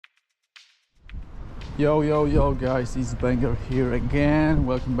Yo guys, eastbanger here again.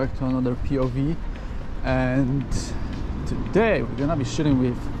 Welcome back to another POV. And today we're gonna be shooting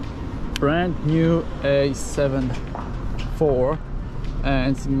with brand new A7IV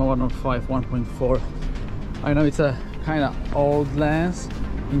and Sigma 105 1.4. I know it's a kind of old lens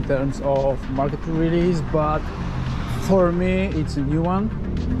in terms of market release, but for me it's a new one.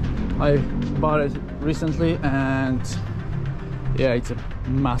 I bought it recently and yeah, it's a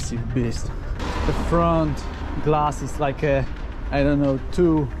massive beast. The front glass is like a, I don't know,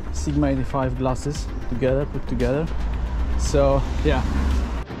 two Sigma 85 glasses put together. So yeah,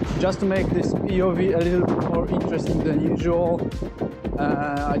 just to make this POV a little bit more interesting than usual,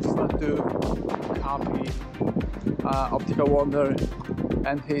 I just want to copy Optical Wonder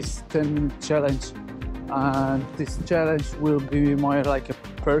and his 10-minute challenge. And this challenge will be more like a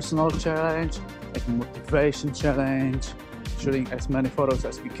personal challenge, like a motivation challenge, shooting as many photos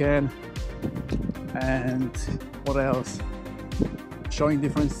as we can. And what else? Showing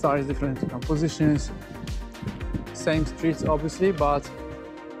different styles, different compositions, same streets obviously, but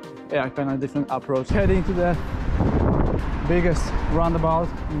yeah, kind of different approach. Heading to the biggest roundabout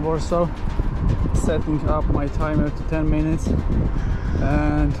in Warsaw, setting up my timer to 10 minutes,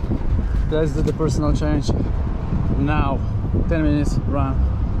 and let's do the personal challenge now. 10 minutes run.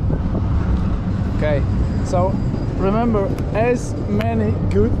 Okay, so remember, as many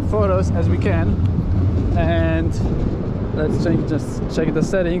good photos as we can, and let's just check the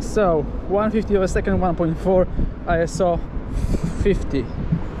settings. So 150 of a second, 1.4 ISO 50.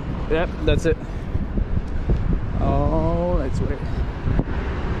 Yep, that's it. Oh, let's wait.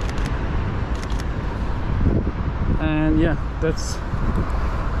 And yeah, that's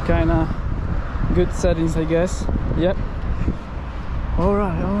kind of good settings, I guess. Yep. All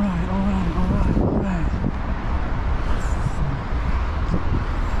right.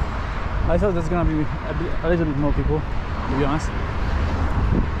 I thought there's gonna be a little bit more people, to be honest.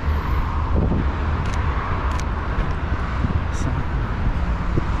 So,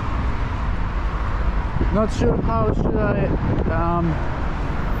 not sure how should I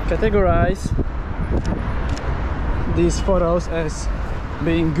categorize these photos as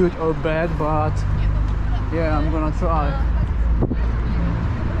being good or bad, but yeah, I'm gonna try.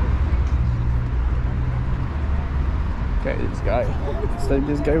 Okay, this guy. It's like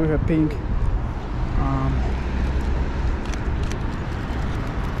this guy with a pink.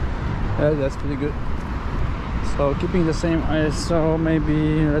 Yeah, that's pretty good. So keeping the same ISO,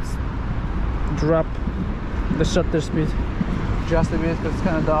 maybe let's drop the shutter speed just a bit because it's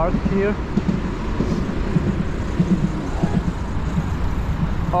kind of dark here.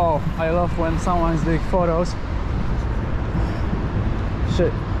 Oh, I love when someone's doing photos.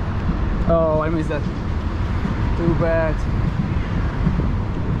 Shit. Oh, I missed that. Too bad.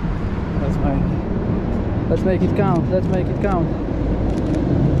 Let's make it count. Let's make it count.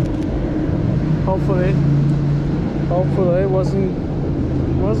 Hopefully it wasn't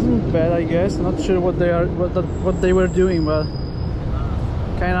bad. I guess. Not sure what they were doing, but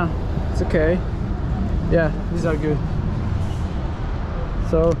kinda it's okay. Yeah, these are good.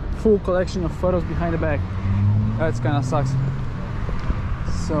 So full collection of photos behind the back. That kind of sucks.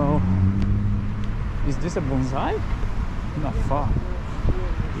 So. Is this a bonsai? Not far.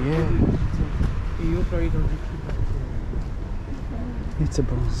 Yeah. It's a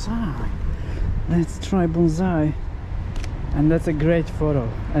bonsai. Let's try bonsai. And that's a great photo.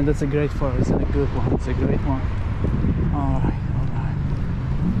 It's a good one. It's a great one. Alright.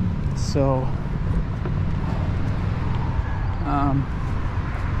 So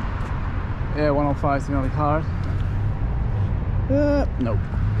yeah, 105 is gonna be hard. Nope.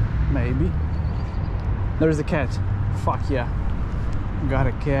 Maybe. There's a cat. Fuck yeah. Got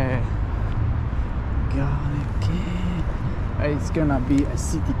a cat. It's gonna be a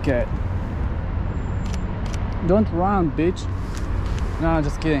city cat. Don't run, bitch. No,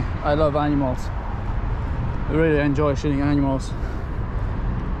 just kidding. I love animals. I really enjoy shooting animals.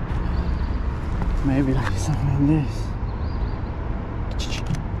 Maybe like something like this.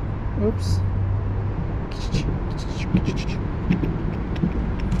 Oops.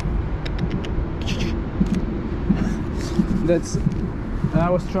 I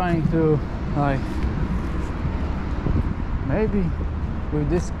was trying to like maybe with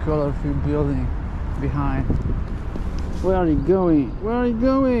this colorful building behind. Where are you going?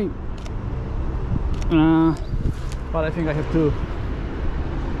 But I think I have two.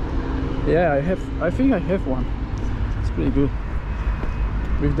 Yeah, I think I have one. It's pretty good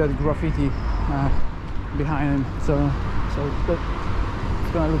with that graffiti behind him. So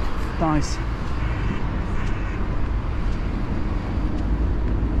it's gonna look nice.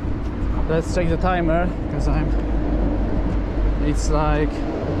 Let's check the timer because it's like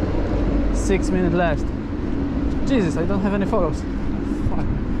 6 minutes left. Jesus, I don't have any photos. Fuck.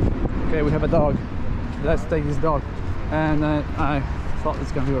 Okay, we have a dog. Let's take this dog. And I thought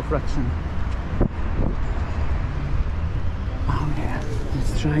it's gonna be reflection. Oh yeah,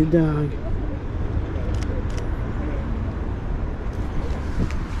 let's try dog.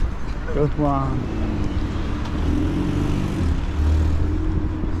 Good one.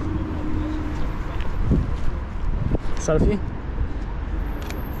 Selfie.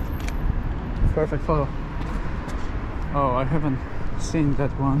 Perfect photo. Oh, I haven't seen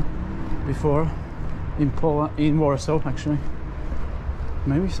that one before in Poland, in Warsaw actually.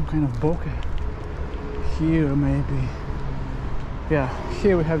 Maybe some kind of bokeh here, maybe. Yeah,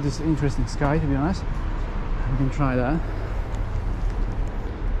 here we have this interesting sky, to be honest. We can try that.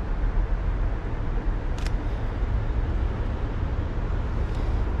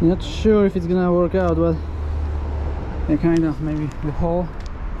 Not sure if it's gonna work out, but yeah, kind of, maybe the whole.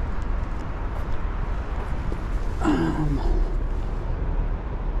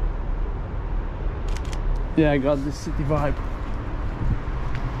 Yeah, I got this city vibe.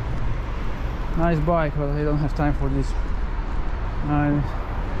 Nice bike, but I don't have time for this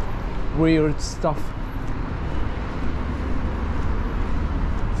weird stuff.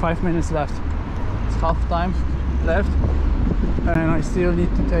 5 minutes left. It's half time left, and I still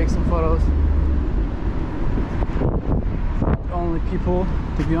need to take some photos. Not only people,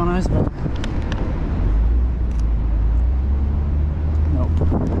 to be honest, but no.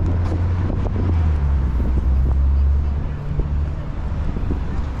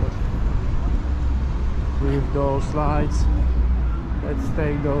 With those lights, let's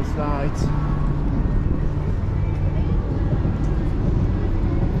take those lights.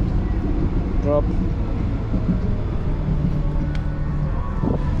 Drop.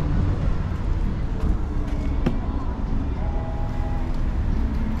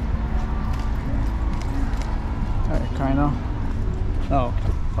 Kinda. Oh,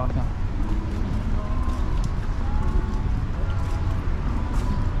 fuck no.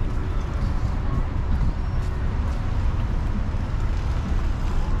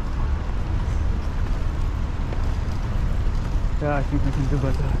 Yeah, I think I can do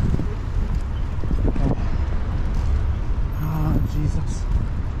better. Okay. Oh, Jesus.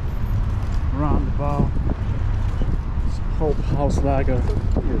 Roundabout. Hope House Lager.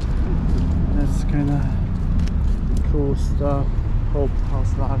 That's kinda cool stuff. Hope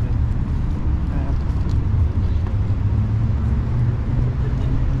House Lager. Yeah.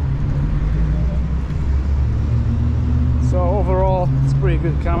 So overall, it's pretty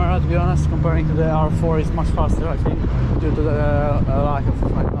good camera, to be honest. Comparing to the R4, it's much faster, I think, due to the lack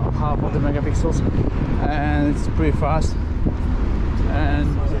of like half of the megapixels, and it's pretty fast. And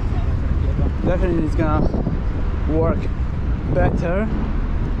definitely, it's gonna work better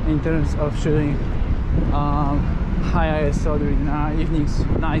in terms of shooting high ISO during evenings,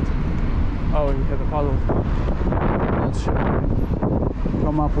 night. Oh, you have a paddle. Not sure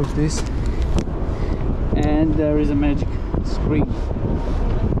come up with this. And there is a magic screen.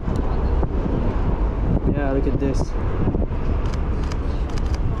 Yeah, look at this.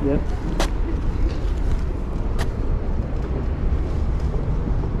 Yep.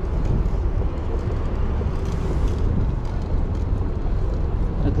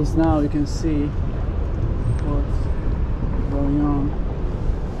 At least now you can see what's going on.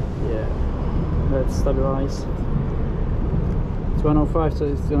 Yeah, let's stabilize. It's 105, so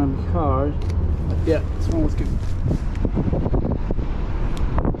it's gonna be hard. But yeah, it's almost good.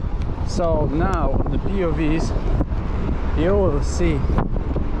 So now the POVs, you will see.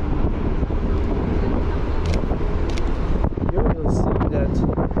 You will see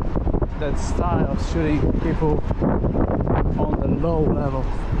that style of shooting people on the low level.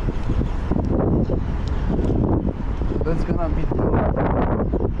 That's gonna be dope.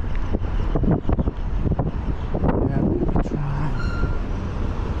 Yeah, let me try.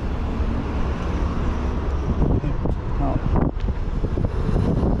 Oh.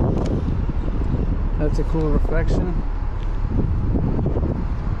 That's a cool reflection.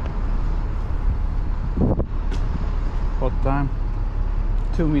 What time?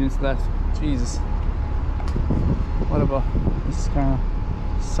 2 minutes left. Jesus. Whatever. This kind of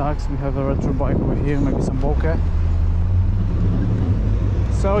sucks. We have a retro bike over here, maybe some bokeh.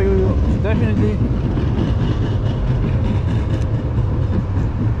 So you definitely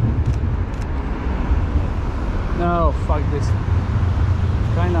no, fuck this.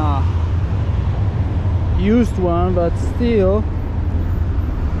 Kinda used one, but still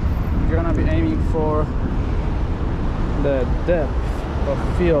you're gonna be aiming for the depth. a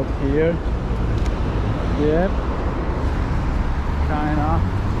field here. Yep. Kinda.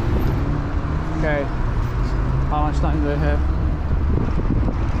 Okay. How much time do I have?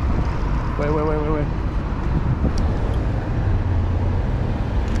 Wait.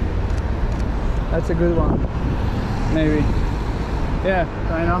 That's a good one. Maybe. Yeah,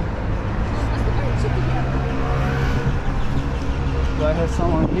 kinda. Do I have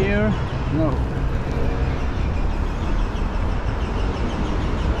someone here? No.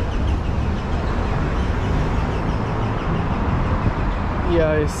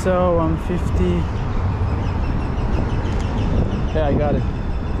 Yeah, I saw 150. Yeah, I got it.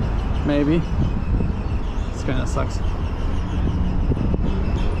 Maybe. This kinda sucks.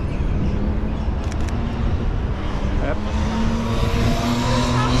 Yep.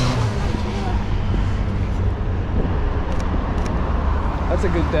 That's a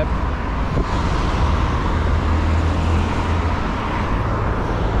good depth.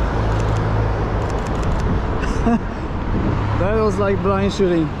 That was like blind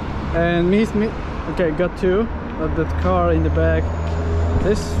shooting. And me. Okay, got two. But that car in the back.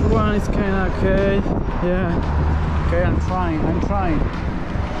 This one is kinda okay. Yeah. Okay, I'm trying.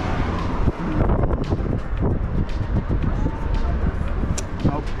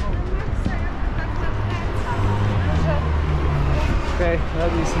 Nope. Okay,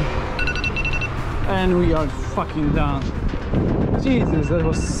 let me see. And we are fucking done. Jesus, that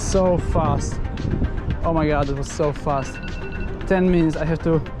was so fast. Oh my god, that was so fast. 10 minutes. I have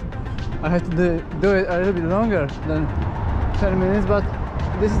to do it a little bit longer than 10 minutes, but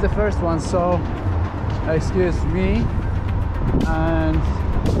this is the first one, so excuse me. And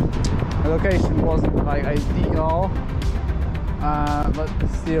the location wasn't like ideal, but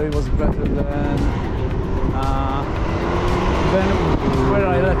still it was better than where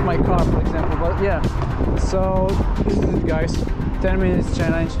I left my car, for example. But yeah, so this is it, guys. 10 minutes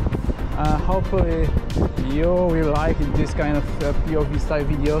challenge. Hopefully you will like this kind of POV style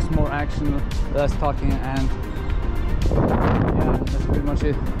videos, more action, less talking, and yeah, that's pretty much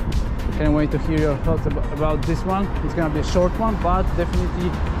it. Can't wait to hear your thoughts about this one. It's gonna be a short one, but definitely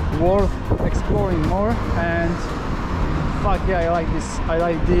worth exploring more. And fuck yeah, I like this. I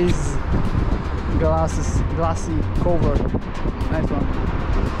like this glassy cover. Nice one.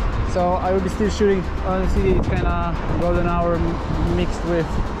 So I will be still shooting. Honestly, it's kind of golden hour mixed with,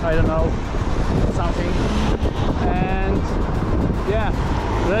 I don't know, something. And yeah,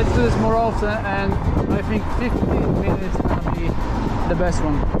 let's do this more often, and I think 15 minutes is gonna be the best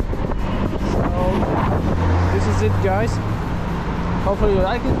one. So this is it, guys. Hopefully you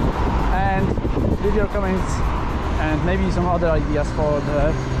like it, and leave your comments and maybe some other ideas for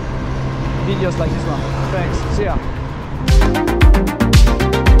the videos like this one. Thanks, see ya.